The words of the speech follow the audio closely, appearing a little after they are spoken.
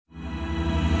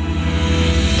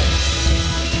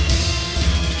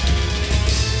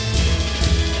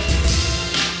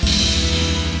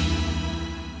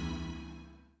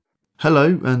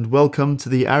Hello and welcome to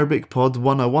the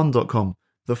ArabicPod101.com,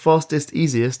 the fastest,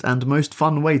 easiest and most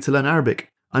fun way to learn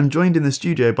Arabic. I'm joined in the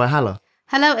studio by Hala.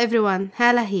 Hello everyone,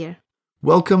 Hala here.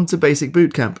 Welcome to Basic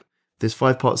Bootcamp. This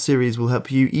 5-part series will help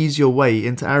you ease your way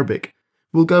into Arabic.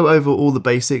 We'll go over all the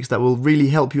basics that will really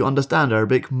help you understand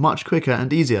Arabic much quicker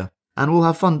and easier, and we'll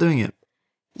have fun doing it.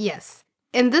 Yes,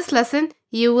 in this lesson,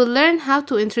 you will learn how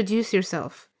to introduce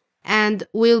yourself, and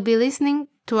we'll be listening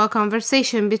to a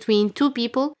conversation between two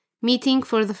people meeting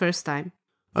for the first time.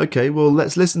 Okay, well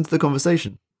let's listen to the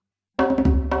conversation.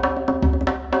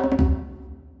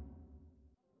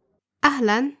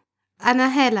 أهلا، أنا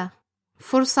هالة.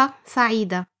 فرصة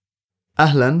سعيدة.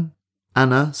 أهلا،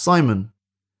 أنا سايمون.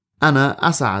 أنا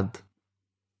أسعد.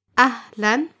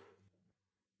 أهلا،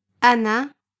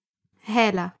 أنا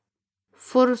هالة.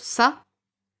 فرصة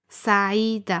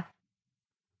سعيدة.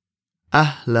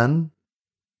 أهلا،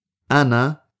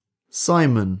 أنا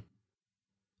سايمون.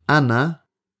 أنا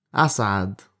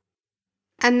أسعد.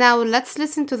 And now let's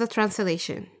listen to the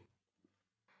translation.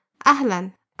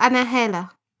 أهلا، أنا هالة.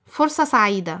 فرصة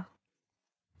سعيدة.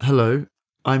 Hello,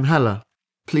 I'm Hala.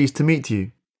 Pleased to meet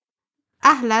you.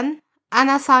 أهلا،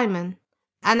 أنا سايمون.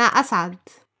 أنا أسعد.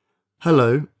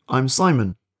 Hello, I'm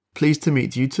Simon. Pleased to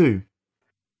meet you too.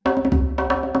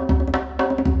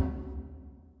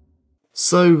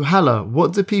 So, Hala,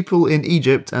 what do people in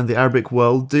Egypt and the Arabic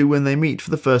world do when they meet for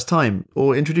the first time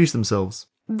or introduce themselves?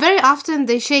 Very often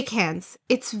they shake hands.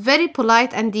 It's very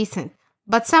polite and decent.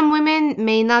 But some women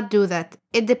may not do that.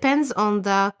 It depends on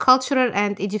the cultural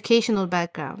and educational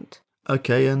background.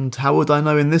 Okay, and how would I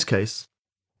know in this case?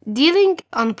 Dealing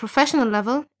on professional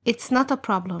level, it's not a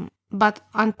problem. But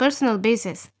on personal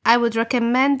basis, I would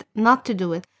recommend not to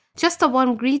do it. Just a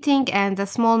warm greeting and a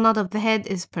small nod of the head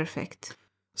is perfect.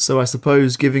 So I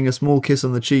suppose giving a small kiss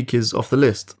on the cheek is off the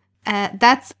list.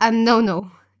 That's a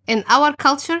no-no. In our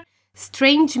culture,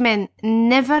 strange men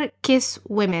never kiss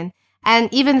women, and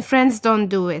even friends don't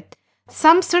do it.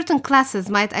 Some certain classes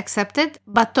might accept it,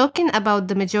 but talking about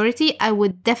the majority, I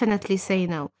would definitely say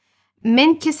no.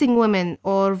 Men kissing women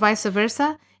or vice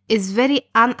versa is very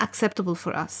unacceptable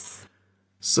for us.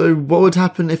 So what would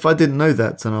happen if I didn't know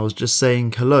that and I was just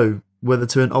saying hello, whether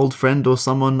to an old friend or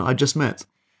someone I just met?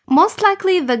 Most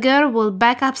likely, the girl will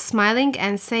back up smiling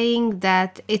and saying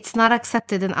that it's not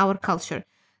accepted in our culture.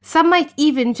 Some might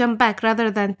even jump back rather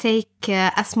than take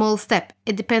a small step.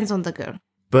 It depends on the girl.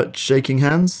 But shaking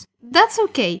hands? That's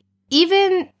okay.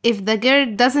 Even if the girl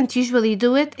doesn't usually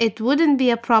do it, it wouldn't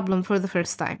be a problem for the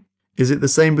first time. Is it the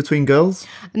same between girls?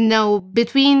 No,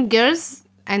 between girls,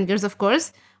 and girls of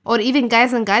course, or even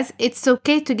guys and guys, it's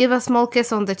okay to give a small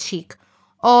kiss on the cheek.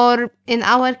 Or in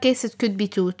our case, it could be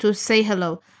two, to say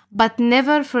hello. But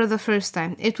never for the first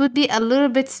time. It would be a little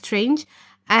bit strange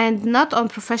and not on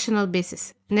professional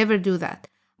basis. Never do that.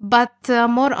 But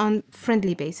more on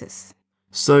friendly basis.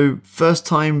 So, first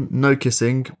time, no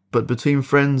kissing, but between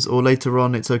friends or later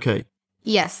on, it's okay?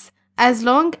 Yes, as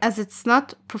long as it's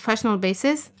not professional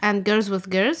basis and girls with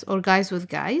girls or guys with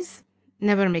guys,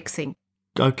 never mixing.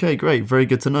 Okay, great. Very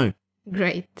good to know.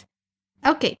 Great.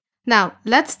 Okay, now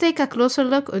let's take a closer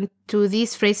look into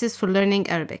these phrases for learning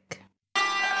Arabic.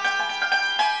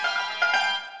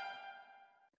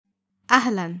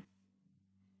 أهلا.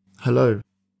 Hello.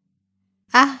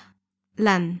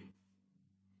 أهلا.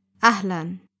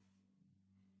 أهلا.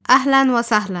 أهلا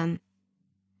وسهلا.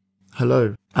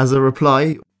 Hello. As a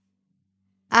reply,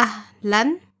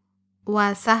 أهلا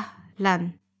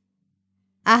وسهلا.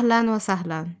 أهلا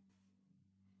وسهلا.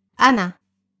 أنا.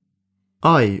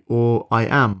 I or I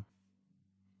am.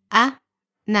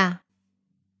 أنا.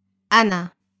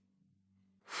 أنا.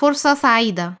 فرصة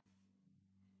سعيدة.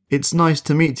 It's nice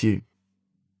to meet you.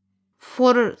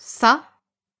 فرصة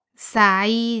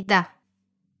سعيدة.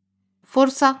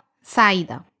 فرصة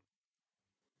سعيدة.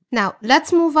 Now,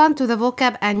 let's move on to the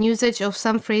vocab and usage of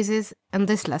some phrases in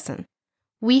this lesson.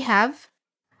 We have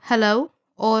hello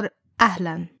or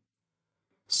أهلا.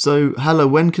 So, Hala,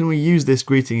 when can we use this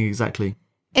greeting exactly?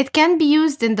 It can be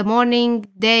used in the morning,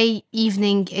 day,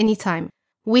 evening, anytime.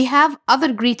 We have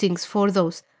other greetings for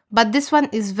those, but this one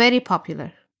is very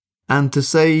popular. And to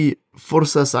say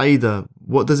Fursa Saida,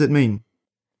 what does it mean?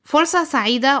 Forsa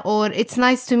Saida or it's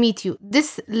nice to meet you.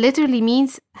 This literally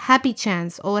means happy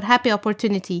chance or happy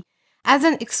opportunity. As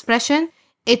an expression,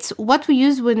 it's what we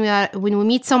use when we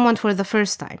meet someone for the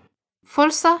first time.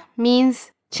 Forsa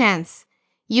means chance.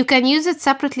 You can use it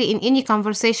separately in any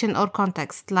conversation or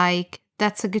context, like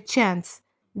that's a good chance.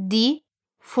 دي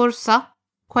فرصة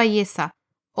كويسة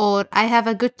or I have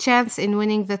a good chance in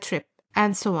winning the trip,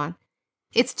 and so on.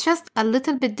 It's just a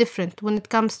little bit different when it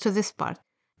comes to this part.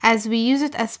 as we use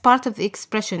it as part of the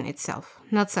expression itself,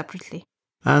 not separately.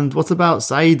 And what about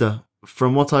Saida?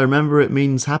 From what I remember, it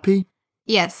means happy?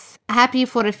 Yes, happy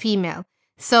for a female.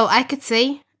 So I could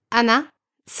say أنا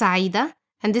سعيدة,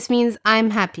 and this means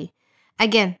I'm happy.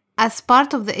 Again, as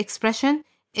part of the expression,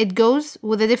 it goes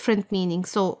with a different meaning.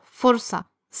 So فرصة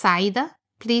سعيدة,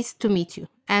 pleased to meet you,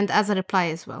 and as a reply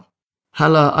as well.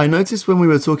 Hala, I noticed when we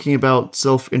were talking about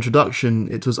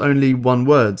self-introduction, it was only one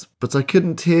word, but I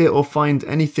couldn't hear or find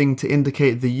anything to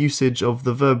indicate the usage of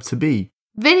the verb to be.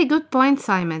 Very good point,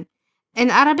 Simon. In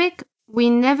Arabic, we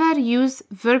never use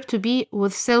verb to be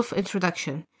with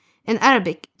self-introduction. In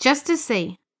Arabic, just to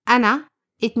say أنا,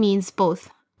 it means both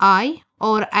I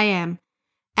or I am.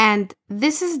 And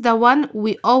this is the one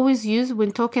we always use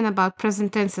when talking about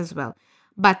present tense as well.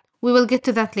 But we will get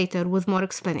to that later with more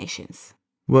explanations.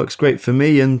 Works great for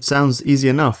me and sounds easy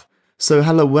enough. So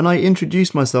Hala, when I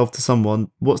introduce myself to someone,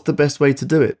 what's the best way to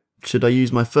do it? Should I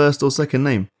use my first or second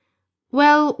name?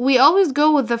 Well, we always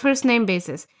go with the first name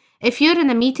basis. If you're in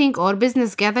a meeting or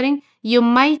business gathering, you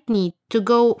might need to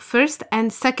go first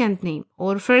and second name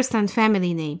or first and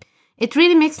family name. It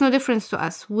really makes no difference to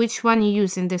us which one you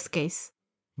use in this case.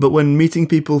 But when meeting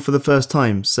people for the first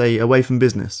time, say away from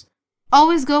business?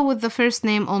 Always go with the first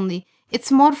name only.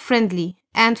 It's more friendly,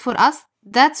 and for us,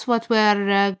 that's what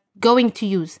we're going to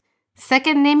use.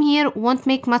 Second name here won't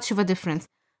make much of a difference,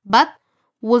 but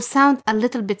will sound a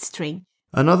little bit strange.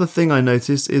 Another thing I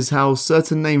noticed is how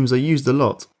certain names are used a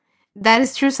lot. That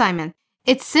is true, Simon.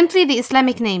 It's simply the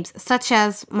Islamic names, such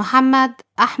as Muhammad,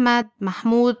 Ahmad,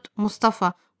 Mahmud,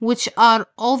 Mustafa, which are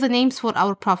all the names for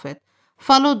our Prophet,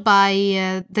 followed by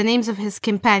the names of his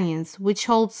companions, which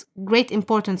holds great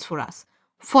importance for us.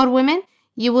 For women,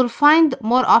 you will find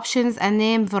more options and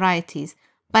name varieties,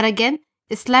 but again,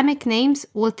 Islamic names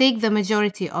will take the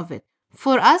majority of it.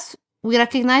 For us, we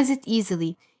recognize it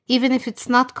easily, even if it's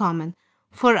not common.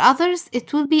 For others,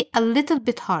 it will be a little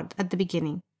bit hard at the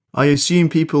beginning. I assume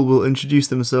people will introduce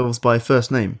themselves by first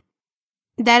name.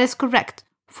 That is correct.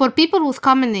 For people with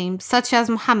common names, such as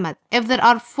Muhammad, if there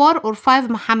are 4 or 5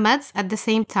 Muhammads at the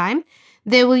same time,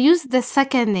 they will use the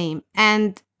second name,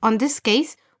 and on this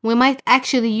case, we might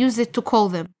actually use it to call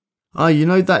them.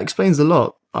 That explains a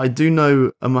lot. I do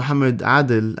know a Muhammad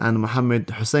Adil and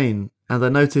Muhammad Hussein, and I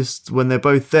noticed when they're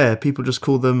both there, people just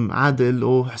call them Adil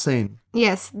or Hussein.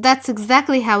 Yes, that's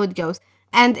exactly how it goes.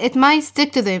 And it might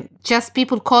stick to them, just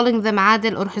people calling them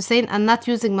Adil or Hussein and not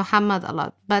using Muhammad a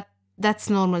lot, but that's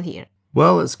normal here.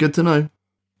 Well, it's good to know.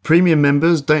 Premium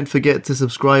members, don't forget to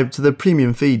subscribe to the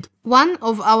premium feed. One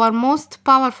of our most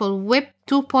powerful Web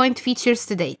 2.0 features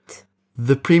to date.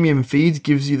 The premium feed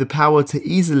gives you the power to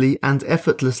easily and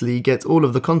effortlessly get all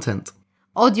of the content.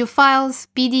 Audio files,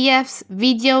 PDFs,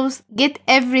 videos, get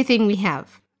everything we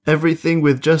have. Everything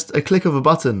with just a click of a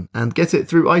button, and get it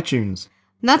through iTunes.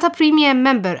 Not a premium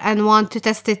member and want to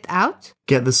test it out?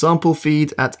 Get the sample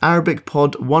feed at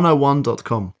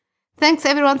ArabicPod101.com. Thanks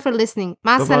everyone for listening.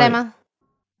 مع السلامة.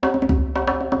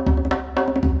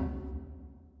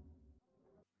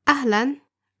 أهلا،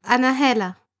 أنا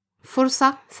هالة.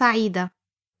 فرصة سعيدة.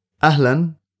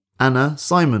 أهلا، أنا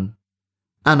سايمون.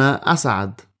 أنا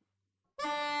أسعد.